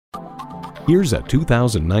Here's a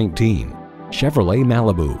 2019 Chevrolet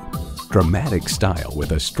Malibu. Dramatic style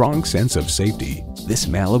with a strong sense of safety, this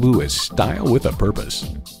Malibu is style with a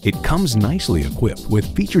purpose. It comes nicely equipped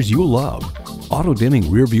with features you love: auto-dimming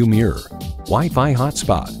rear-view mirror, Wi-Fi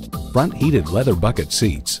hotspot, front heated leather bucket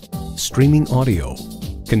seats, streaming audio,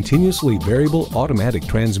 continuously variable automatic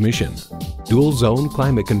transmission, dual-zone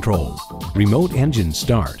climate control, remote engine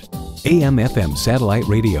start, AM/FM satellite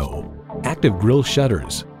radio, active grille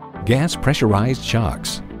shutters, gas pressurized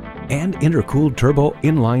shocks, and intercooled turbo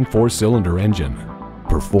inline 4-cylinder engine.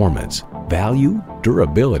 Performance, value,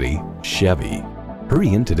 durability, Chevy.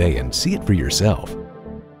 Hurry in today and see it for yourself.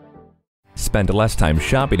 Spend less time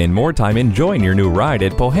shopping and more time enjoying your new ride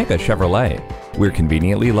at Pohanka Chevrolet. We're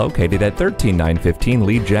conveniently located at 13915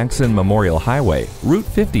 Lee Jackson Memorial Highway, Route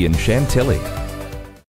 50 in Chantilly.